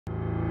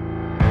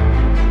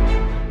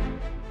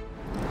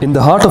In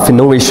the heart of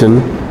innovation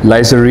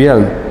lies a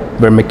realm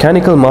where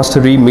mechanical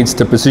mastery meets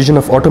the precision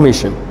of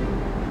automation.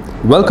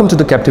 Welcome to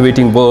the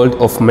captivating world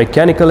of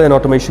mechanical and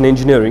automation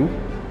engineering,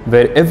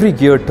 where every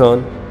gear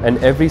turn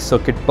and every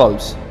circuit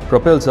pulse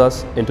propels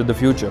us into the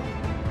future.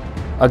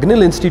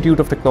 Agnil Institute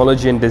of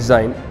Technology and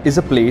Design is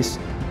a place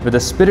where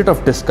the spirit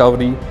of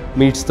discovery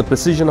meets the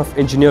precision of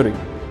engineering.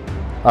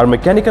 Our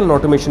mechanical and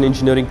automation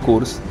engineering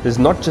course is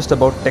not just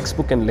about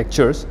textbook and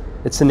lectures,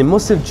 it's an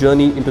immersive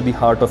journey into the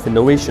heart of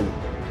innovation.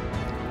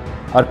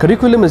 Our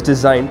curriculum is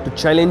designed to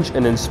challenge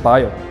and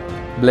inspire,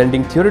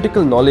 blending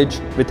theoretical knowledge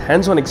with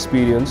hands-on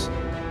experience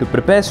to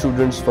prepare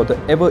students for the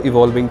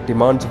ever-evolving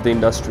demands of the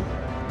industry.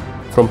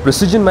 From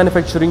precision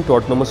manufacturing to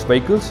autonomous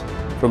vehicles,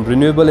 from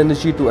renewable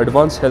energy to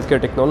advanced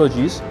healthcare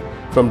technologies,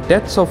 from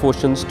depths of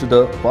oceans to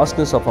the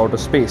vastness of outer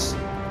space,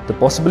 the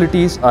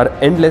possibilities are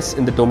endless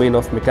in the domain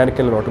of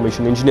mechanical and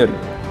automation engineering.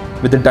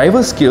 With the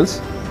diverse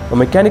skills, a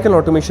mechanical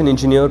automation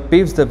engineer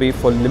paves the way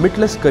for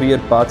limitless career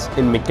paths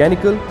in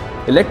mechanical,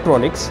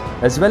 electronics,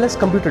 as well as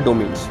computer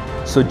domains.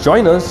 So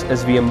join us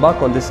as we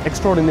embark on this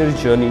extraordinary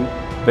journey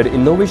where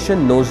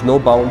innovation knows no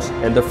bounds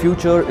and the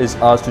future is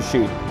ours to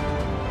shape.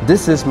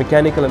 This is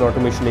Mechanical and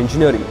Automation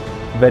Engineering,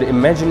 where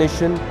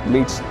imagination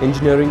meets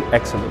engineering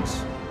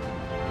excellence.